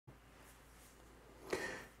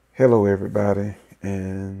Hello, everybody,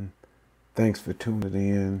 and thanks for tuning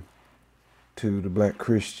in to the Black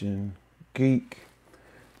Christian Geek.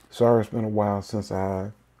 Sorry it's been a while since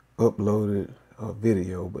I uploaded a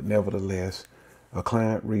video, but nevertheless, a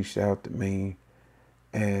client reached out to me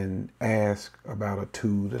and asked about a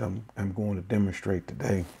tool that I'm going to demonstrate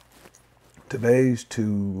today. Today's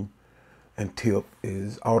tool and tip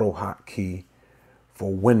is AutoHotKey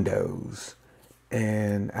for Windows,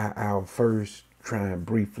 and I'll first try and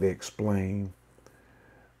briefly explain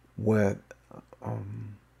what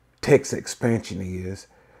text expansion is,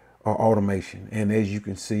 or automation. And as you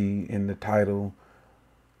can see in the title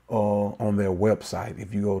on their website,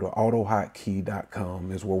 if you go to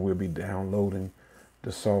AutoHotKey.com is where we'll be downloading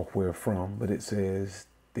the software from. But it says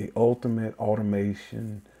the ultimate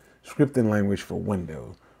automation scripting language for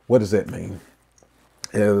Windows. What does that mean?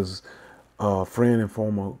 As a friend and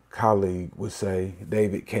former colleague would say,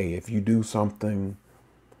 David K., if you do something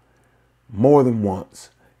more than once,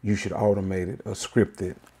 you should automate it or script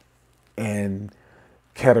it. And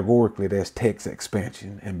categorically, that's text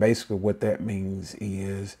expansion. And basically what that means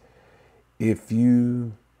is if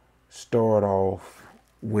you start off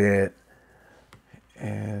with,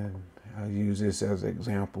 and I'll use this as an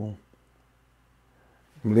example,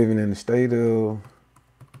 I'm living in the state of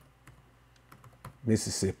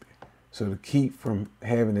Mississippi. So to keep from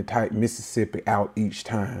having to type Mississippi out each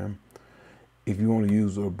time, if you want to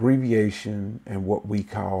use an abbreviation and what we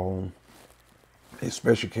call a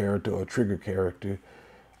special character or trigger character,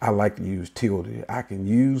 I like to use tilde. I can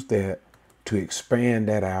use that to expand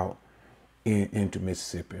that out into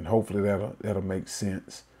Mississippi, and hopefully that'll make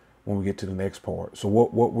sense when we get to the next part. So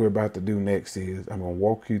what we're about to do next is I'm going to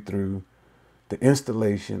walk you through the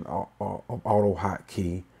installation of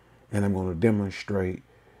AutoHotKey, and I'm going to demonstrate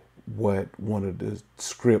what one of the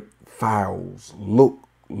script files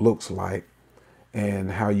looks like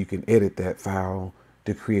and how you can edit that file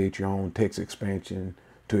to create your own text expansion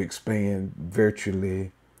to expand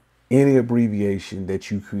virtually any abbreviation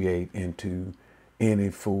that you create into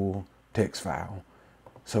any full text file.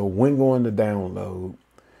 So when going to download,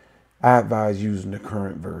 I advise using the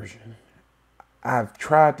current version. I've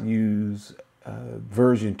tried to use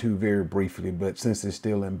version 2 very briefly, but since it's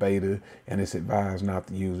still in beta and it's advised not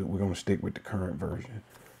to use it, we're going to stick with the current version.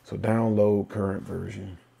 So download current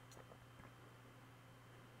version.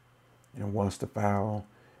 And once the file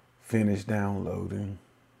finished downloading,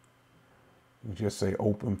 you just say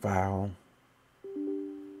open file,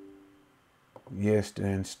 yes to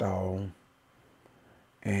install,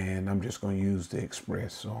 and I'm just going to use the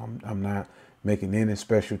Express. So I'm not making any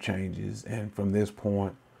special changes, and from this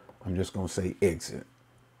point I'm just going to say exit.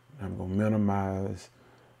 I'm going to minimize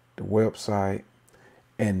the website,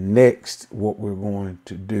 and next what we're going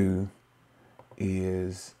to do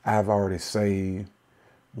is I've already saved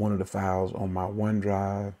one of the files on my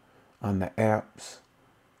OneDrive under apps,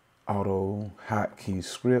 AutoHotKey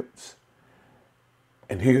scripts.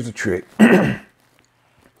 And here's the trick.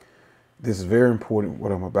 This is very important,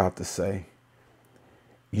 what I'm about to say.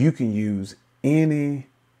 You can use any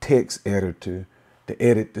text editor to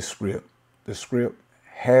edit the script. The script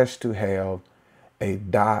has to have a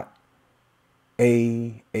 .ahk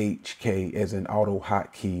as an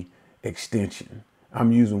AutoHotKey extension.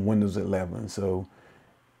 I'm using Windows 11, so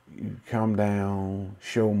you come down,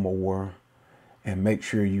 show more, and make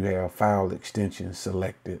sure you have file extension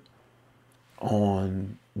selected.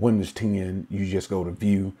 On Windows 10, you just go to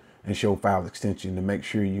view and show file extension to make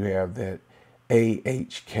sure you have that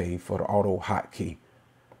AHK for the AutoHotKey.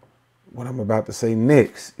 What I'm about to say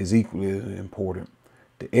next is equally as important.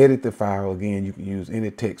 To edit the file, again, you can use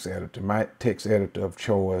any text editor. My text editor of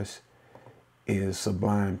choice is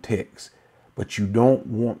Sublime Text, but you don't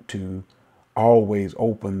want to always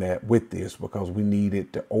open that with this because we need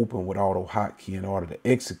it to open with AutoHotKey in order to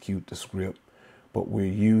execute the script. But we're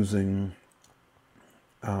using,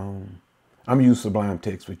 I'm using Sublime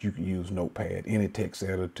Text, but you can use Notepad, any text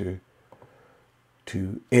editor,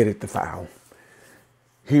 to edit the file.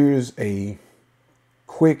 Here's a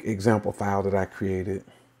quick example file that I created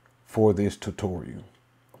for this tutorial.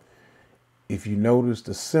 If you notice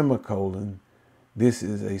the semicolon, this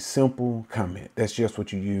is a simple comment. That's just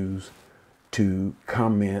what you use to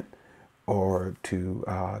comment or to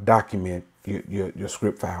document your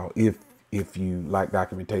script file if you like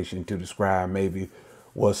documentation to describe maybe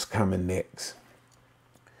what's coming next.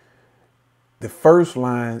 The first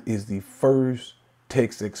line is the first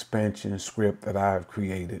text expansion script that I've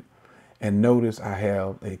created. And notice I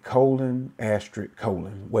have a colon, asterisk,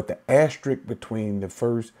 colon. What the asterisk between the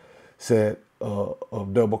first set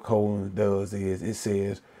of double colons does is it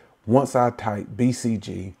says, once I type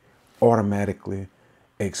BCG, automatically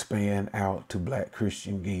expand out to Black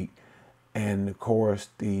Christian Geek. And of course,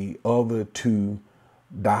 the other two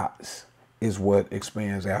dots is what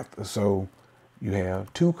expands after. So you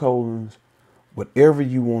have two colons, whatever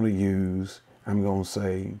you want to use. I'm going to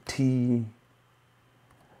say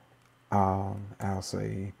I'll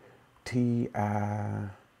say TIT.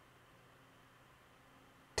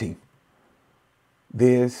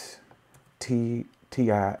 This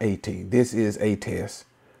TIAT. This is a test.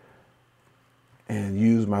 And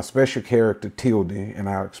use my special character tilde, and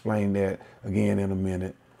I'll explain that again in a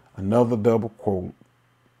minute. Another double quote,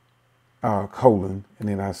 colon, and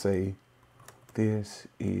then I say, this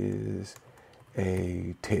is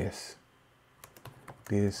a test.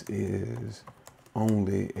 This is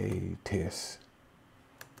only a test.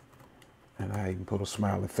 And I even put a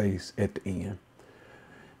smiley face at the end.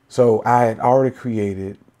 So I had already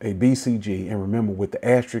created a BCG, and remember with the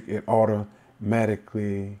asterisk, it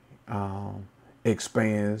automatically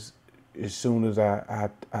expands as soon as I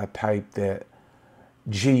type that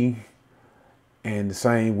G, and the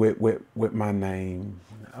same with my name,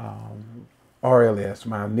 RLS,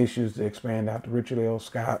 my initials to expand out to Richard L.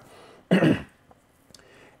 Scott.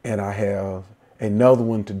 And I have another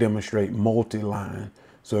one to demonstrate multi-line.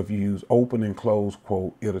 So if you use open and close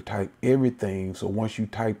quote, it'll type everything. So once you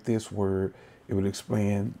type this word, it would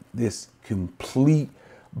expand this complete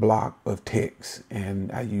block of text.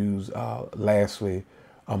 And I use, lastly,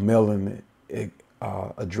 a mailing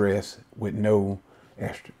address with no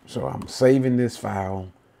asterisk. So I'm saving this file,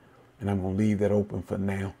 and I'm going to leave that open for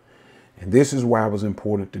now. And this is why it was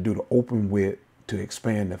important to do the open with to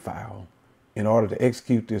expand the file. In order to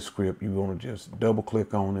execute this script, you want to just double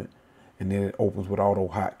click on it, and then it opens with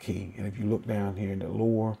AutoHotKey. And if you look down here in the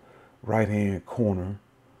lower right hand corner,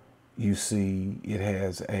 you see it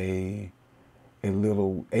has a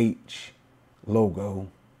little H logo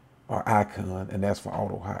or icon, and that's for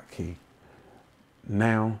AutoHotKey.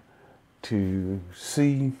 Now, to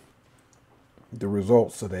see the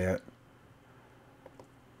results of that,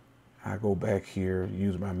 I go back here,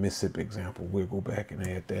 use my Mississippi example. We'll go back and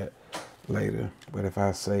add that later. But if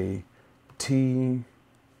I say TIAT,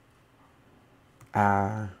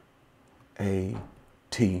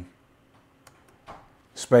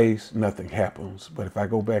 space, nothing happens. But if I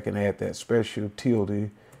go back and add that special tilde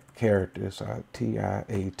character, so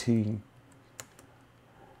TIAT,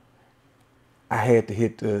 I had to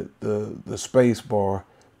hit the space bar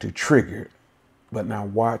to trigger it. But now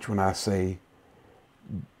watch when I say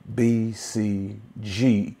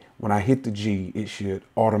BCG, when I hit the G, it should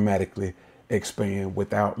automatically expand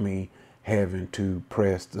without me having to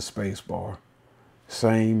press the space bar.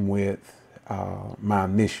 Same with my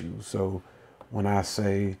initials. So when I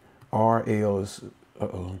say RL is,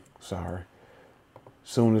 sorry.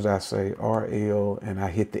 Soon as I say RL and I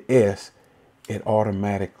hit the S, it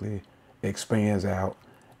automatically expands out,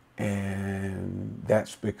 and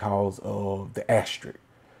that's because of the asterisk.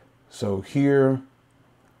 So here,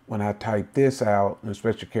 when I type this out in a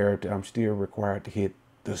special character, I'm still required to hit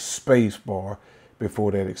the space bar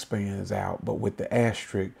before that expands out. But with the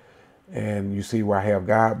asterisk, and you see where I have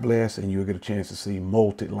God bless, and you'll get a chance to see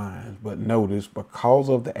multi-lines. But notice, because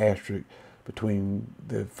of the asterisk between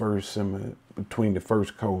the first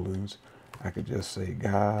colons, I could just say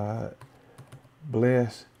God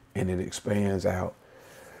bless, and it expands out.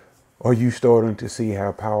 Are you starting to see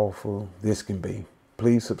how powerful this can be?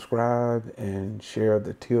 Please subscribe and share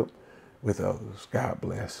the tip with others. God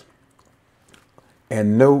bless.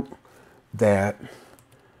 And note that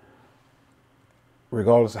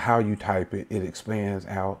regardless of how you type it, it expands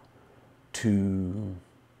out to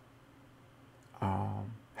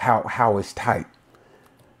how it's typed.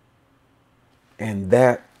 And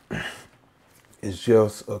that is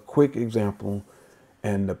just a quick example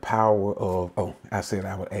and the power of, oh, I said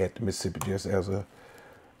I would add the Mississippi just as a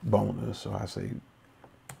bonus. So I say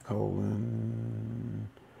colon,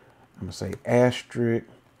 I'm gonna say asterisk,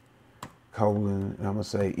 colon, and I'm gonna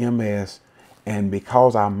say MS. And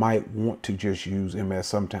because I might want to just use MS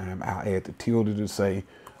sometime, I'll add the tilde to say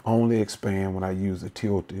only expand when I use the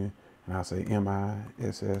tilde. And I'll say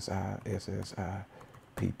MISSISSIPPI.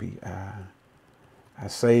 I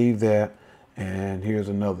save that, and here's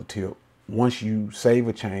another tip. Once you save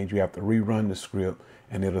a change, you have to rerun the script,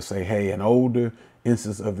 and it'll say, hey, an older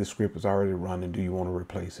instance of the script is already running. Do you want to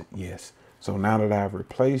replace it? Yes. So now that I've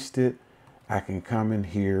replaced it, I can come in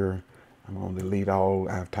here. I'm going to delete all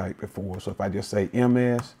I've typed before. So if I just say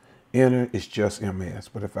MS, enter, it's just MS.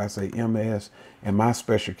 But if I say MS and my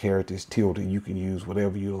special character is tilde, you can use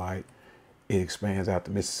whatever you like. It expands out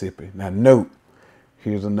to Mississippi. Now note,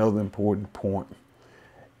 here's another important point.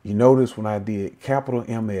 You notice when I did capital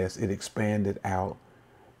MS, it expanded out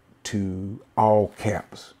to all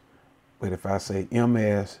caps. But if I say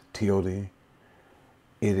MS tilde,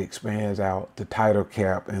 it expands out the title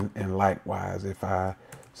cap, and likewise, if I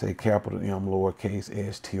say capital M lowercase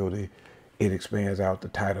s tilde, it expands out the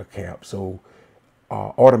title cap. So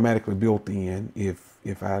automatically built in,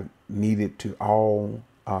 if I need it to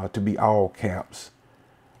be all caps,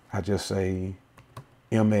 I just say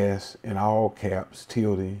MS in all caps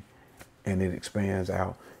tilde, and it expands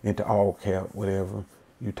out into all cap whatever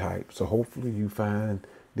you type. So hopefully you find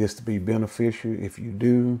this to be beneficial. If you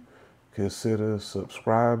do, consider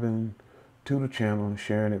subscribing to the channel and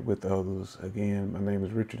sharing it with others. Again, my name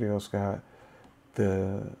is Richard L. Scott,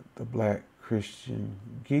 the Black Christian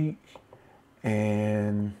Geek,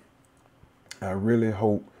 and I really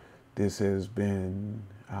hope this has been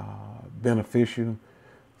beneficial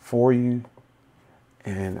for you,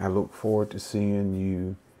 and I look forward to seeing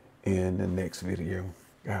you in the next video.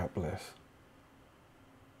 God bless.